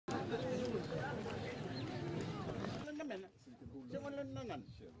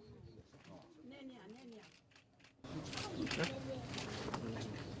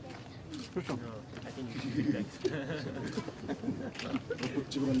expression. I think you should do that.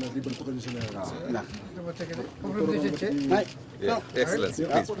 Excellent.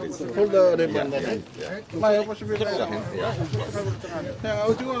 Please. Hold the ribbon. My possibility. Yeah,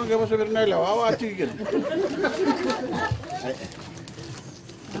 you want to give us a bit now? How are you?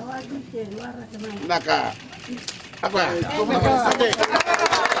 Naka. Apa?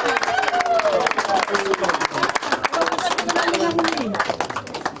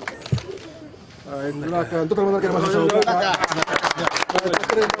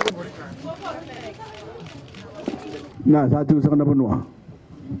 Nah, satu sana benua.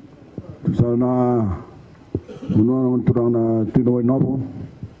 Sana benua orang turang na tino nopo.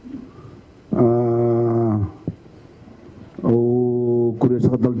 Kuria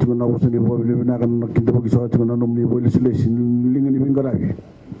sakadal juga nopo seni boleh benakan kita bagi sakad juga nomni boleh seleksi lingan ibing karai.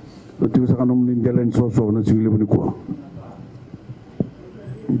 Juga sakad nomni jalan sosok na singli bani kuah.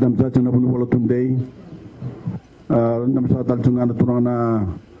 Dam sa juga bani bola tundai. Dam sakadal juga na turang na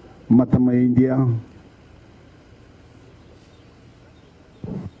mata mai India.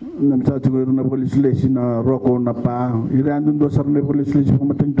 Nam sa juga na polis lesi na roko na pa iran dun dosar na polis lesi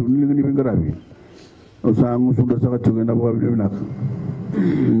pamatin tu nilingan ibing karabi usang sudah sa juga na bawa binak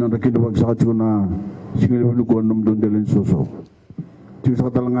na rakit wag sa juga na singil bunu ko nam dun delen soso juga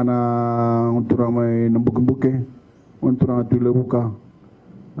sa talangan na untura may nambuke untura Tailevu ka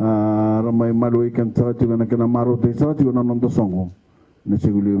ramai maloi kan sa juga na kena maro te sa juga na nondo songo na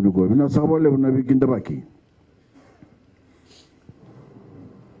singil bunu ko bina sa bole na bikin tabaki.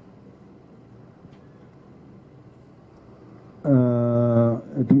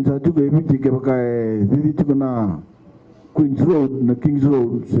 Itu saya juga ini jika pakai jadi juga na Queens Road, na Kings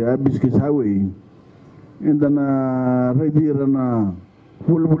Road, saya habis ke highway, dan na ready na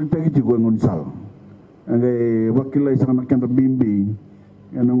full tagi juga ngunsal. Anggai wakil lagi sangat nak bimbi,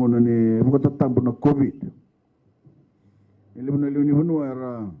 yang ngono ni bukan tetap pun COVID. Ini pun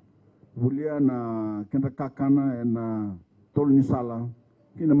era bulia na kena kakana na tol ni salah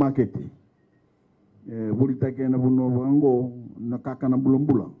kena marketi. Burita ke na buno bango na kakana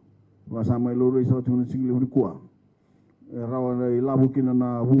bulan-bulan. Wasama loro isa tuna singli kuah. Rawa ilabu kina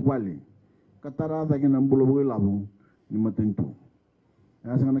na bupali. Katarada kina bulo ilabu ni matentu.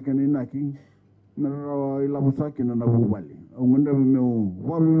 Asa kana kena inaki na rawa ilabu sakina na bupali. Ungenda meu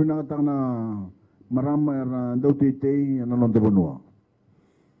wabi na katang na marama na dautitei na nonte banua.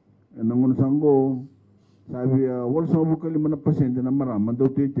 Nangon sanggo sabi walsa bukali mana pasente na marama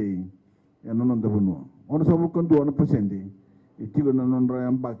dautitei. Yang non terbunuh. Orang sebut kan 2%. Itu kan non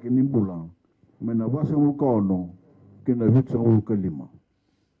rayam baki ni pulang. Mana bahasa muka ono kena hut sebut ke 5.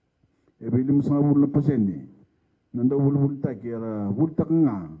 Bila sebut 5%. Nanda bulu tak kira bulu tak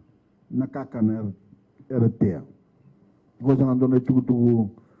ngah nakakan ertia. Kau jangan dona cukup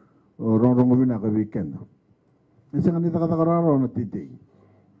orang bina ke weekend. Jangan kita orang nanti.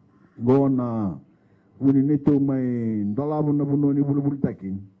 Kau na bulu ni tu mai dolar bulu ni bulu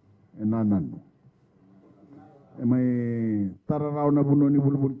taki. Nananu. Mai tararau na buno ni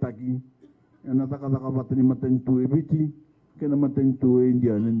bulbul taki. Ena taka batani matentu ebiti kena matentu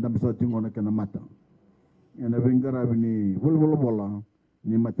India ni dam sa tingona kena mata. Ena bengara bini bulbul bola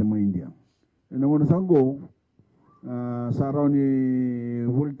ni mata ma India. Ena wona sango sarau ni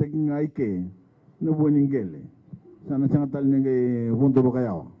bul taki ngaike no boningele. Sana changatal nge wondo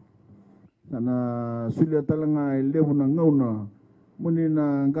bakayaw. Sana sulia talanga lebu na ngauna muni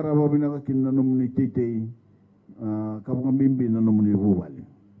na karaba bina kakin na nomuni titei kabungan bimbi na nomuni bubali.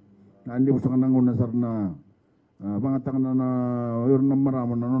 Andi busang nanguna sarna bangatang na yor na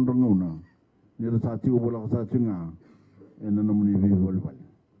marama na nondonguna nira sa tiu bola sa tinga na nomuni bubali.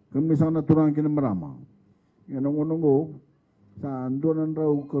 Kami sana turang kina marama. Yan ang unong sa andonan raw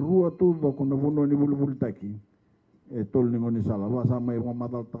karua tu bako na puno ni bulbul taki tol ni ngoni sala wasa may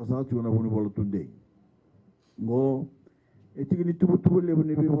mamadal taksa tiu na puno bolo tunday. Ngo itu kini tubuh lebu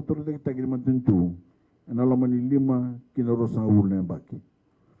ni motor lagi tagi mantentu. Enalaman 5 kinarosang ulan baki.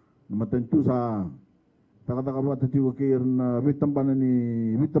 Mantentu sa taka bata juga kir na vitambanan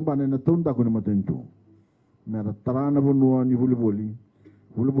na tunda ko ni mantentu. Mera tarana bunua ni buli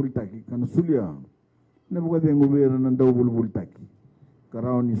taki kan sulia. Na buka dia ngubera nan daw buli taki.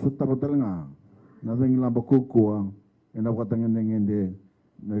 Karao ni sutta patalanga na dang lamba kukuwa ena watangen ngende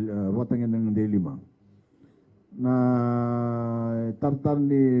watangen ngende 5. Na tartar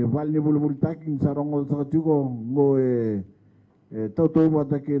ni val ni bulu taking sarongol sa juga ngoe tau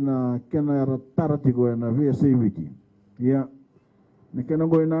bata kena taratigo na VSAVT ya ni kena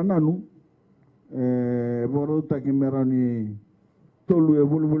ngoe nananu boru taking merani tolu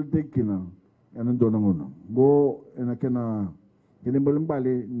bulu takina yanan donangono go ena kena Kini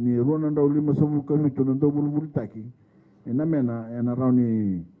balimbali ni ruana ndau lima sa vulkamitu na ndau vultaki. Ena mena ena rau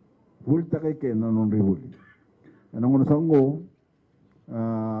ni vultaki ke na non rivuli. Ena ngono sango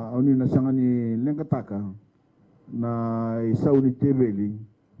oni na sanga ni lengkataka na isau ni teveli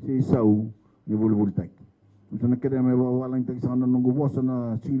si isau ni vultaki. Misa na kere me walang taki sanga nungu vosa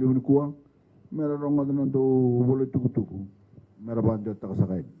na singli ni kuang. Mera ronga na ndau vole tuku-tuku. Mera banjo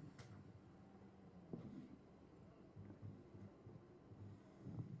takasakay.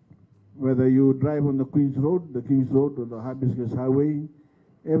 Whether you drive on the King's Road or the Hibiscus Highway,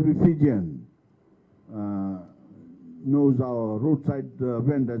 every Fijian knows our roadside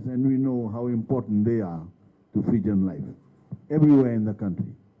vendors, and we know how important they are to Fijian life, everywhere in the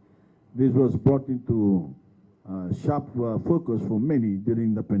country. This was brought into sharp focus for many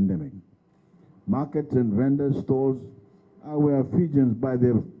during the pandemic. Markets and vendors' stalls are where Fijians buy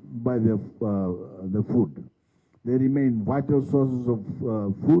their food. They remain vital sources of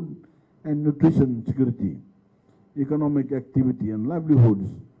food and nutrition security, economic activity and livelihoods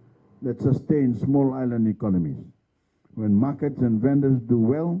that sustain small island economies. When markets and vendors do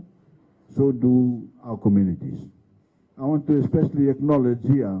well, so do our communities. I want to especially acknowledge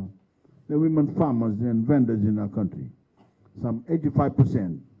here the women farmers and vendors in our country. Some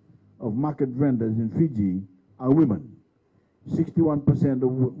 85% of market vendors in Fiji are women. 61% of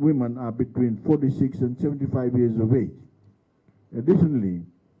women are between 46 and 75 years of age. Additionally,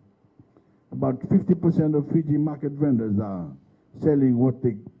 about 50% of Fiji market vendors are selling what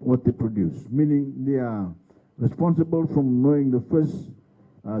they produce, meaning they are responsible from knowing the first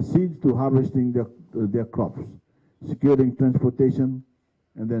seeds to harvesting their crops, securing transportation,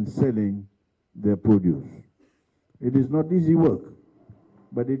 and then selling their produce. It is not easy work,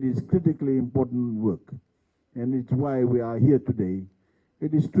 but it is critically important work, and it's why we are here today.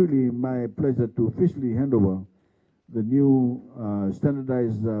 It is truly my pleasure to officially hand over the new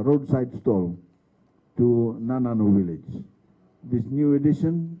standardized roadside stall to Nananu village. This new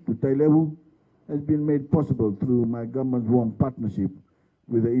addition to Tailevu has been made possible through my government's warm partnership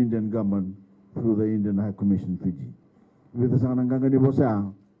with the Indian government through the Indian High Commission Fiji. With the Sananganga ni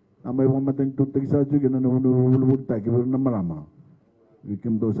Bosa, amay pamateng tutag sa juga na nabulubul tayo kaya Bainimarama.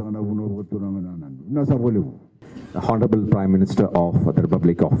 Wikim do sa kanabunubul turangan nanan. Nasa Voreqe. The Honorable Prime Minister of the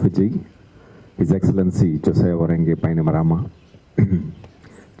Republic of Fiji, His Excellency Voreqe Bainimarama,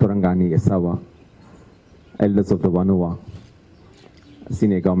 Turangani Esawa, elders of the Vanua,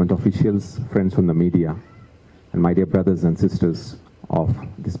 senior government officials, friends from the media, and my dear brothers and sisters of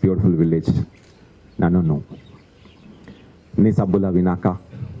this beautiful village, Nananu. Nisabula Vinaka.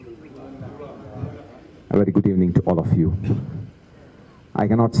 A very good evening to all of you. I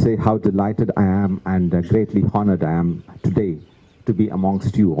cannot say how delighted I am and greatly honored I am today to be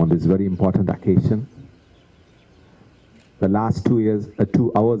amongst you on this very important occasion. The last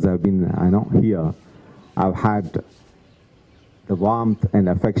 2 hours I've been here, I've had the warmth and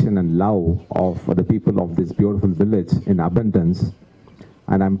affection and love of the people of this beautiful village in abundance,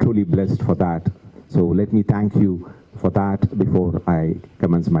 and I'm truly blessed for that. So let me thank you for that before I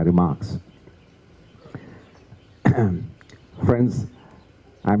commence my remarks. Friends,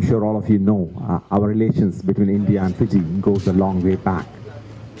 I'm sure all of you know our relations between India and Fiji goes a long way back,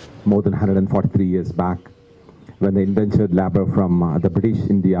 more than 143 years back, when the indentured labor from the British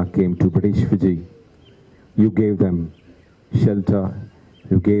India came to British Fiji. You gave them shelter,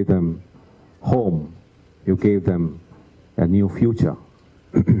 you gave them home, you gave them a new future.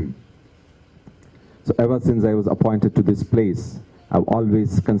 So ever since I was appointed to this place, I've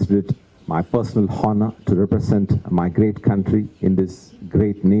always considered my personal honor to represent my great country in this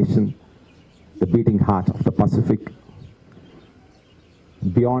great nation, the beating heart of the Pacific.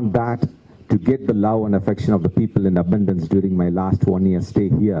 Beyond that, to get the love and affection of the people in abundance during my last 1 year stay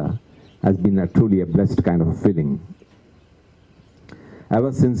here has been truly a blessed kind of a feeling.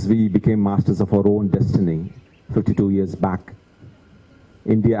 Ever since we became masters of our own destiny 52 years back,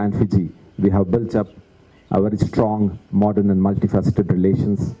 India and Fiji, we have built up a very strong, modern and multifaceted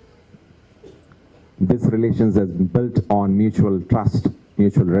relations. This relations has been built on mutual trust,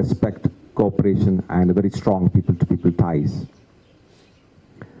 mutual respect, cooperation, and very strong people-to-people ties.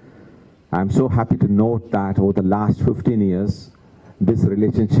 I'm so happy to note that over the last 15 years, this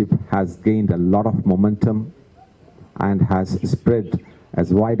relationship has gained a lot of momentum and has spread,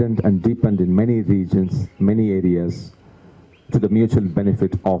 has widened and deepened in many regions, many areas, to the mutual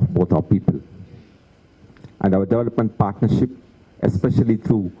benefit of both our people. And our development partnership, especially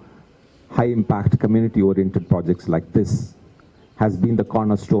through high-impact community-oriented projects like this, has been the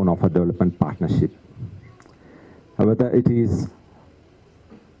cornerstone of our development partnership. Whether it is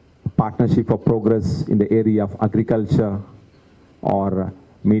partnership for progress in the area of agriculture, or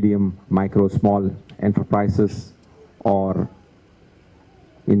medium, micro, small enterprises, or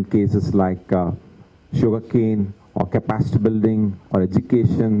in cases like sugarcane, or capacity building, or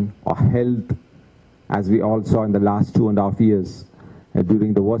education, or health, as we all saw in the last 2.5 years,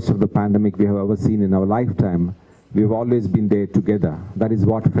 during the worst of the pandemic we have ever seen in our lifetime. We have always been there together. That is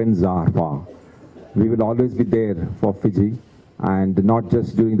what friends are for. We will always be there for Fiji, and not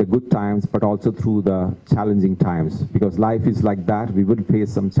just during the good times, but also through the challenging times. Because life is like that. We will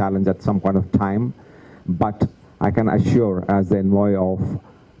face some challenge at some point of time, but I can assure, as the envoy of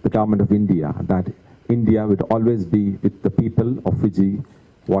the government of India, that India will always be with the people of Fiji,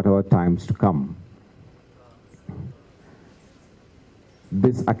 whatever times to come.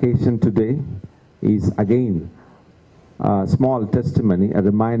 This occasion today is again a small testimony, a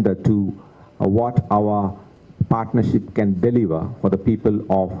reminder to what our partnership can deliver for the people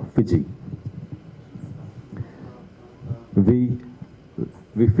of Fiji.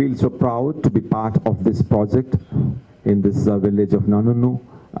 We feel so proud to be part of this project in this village of Nananu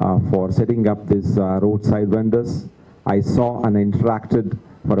for setting up these roadside vendors. I saw and interacted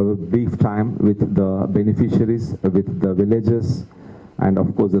for a brief time with the beneficiaries, with the villagers, and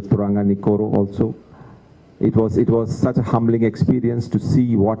of course the Turanga Nikoro also. It was such a humbling experience to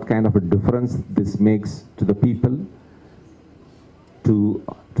see what kind of a difference this makes to the people, to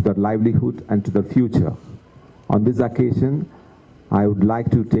their livelihood and to their future. On this occasion, I would like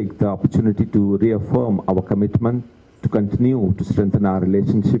to take the opportunity to reaffirm our commitment to continue to strengthen our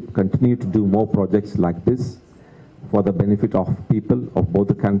relationship, continue to do more projects like this for the benefit of people of both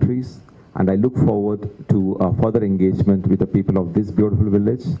the countries. And I look forward to further engagement with the people of this beautiful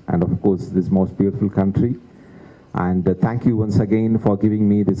village and of course this most beautiful country. And thank you once again for giving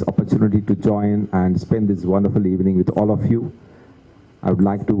me this opportunity to join and spend this wonderful evening with all of you. I would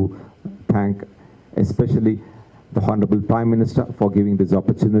like to thank especially the Honorable Prime Minister for giving this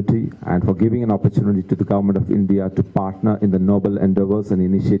opportunity and for giving an opportunity to the Government of India to partner in the noble endeavors and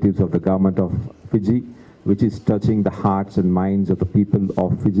initiatives of the Government of Fiji, which is touching the hearts and minds of the people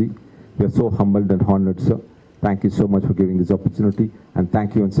of Fiji. We are so humbled and honored, sir. Thank you so much for giving this opportunity, and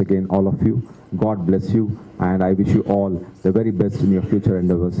thank you once again, all of you. God bless you, and I wish you all the very best in your future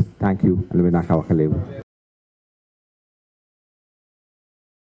endeavors. Thank you, and Tailevu.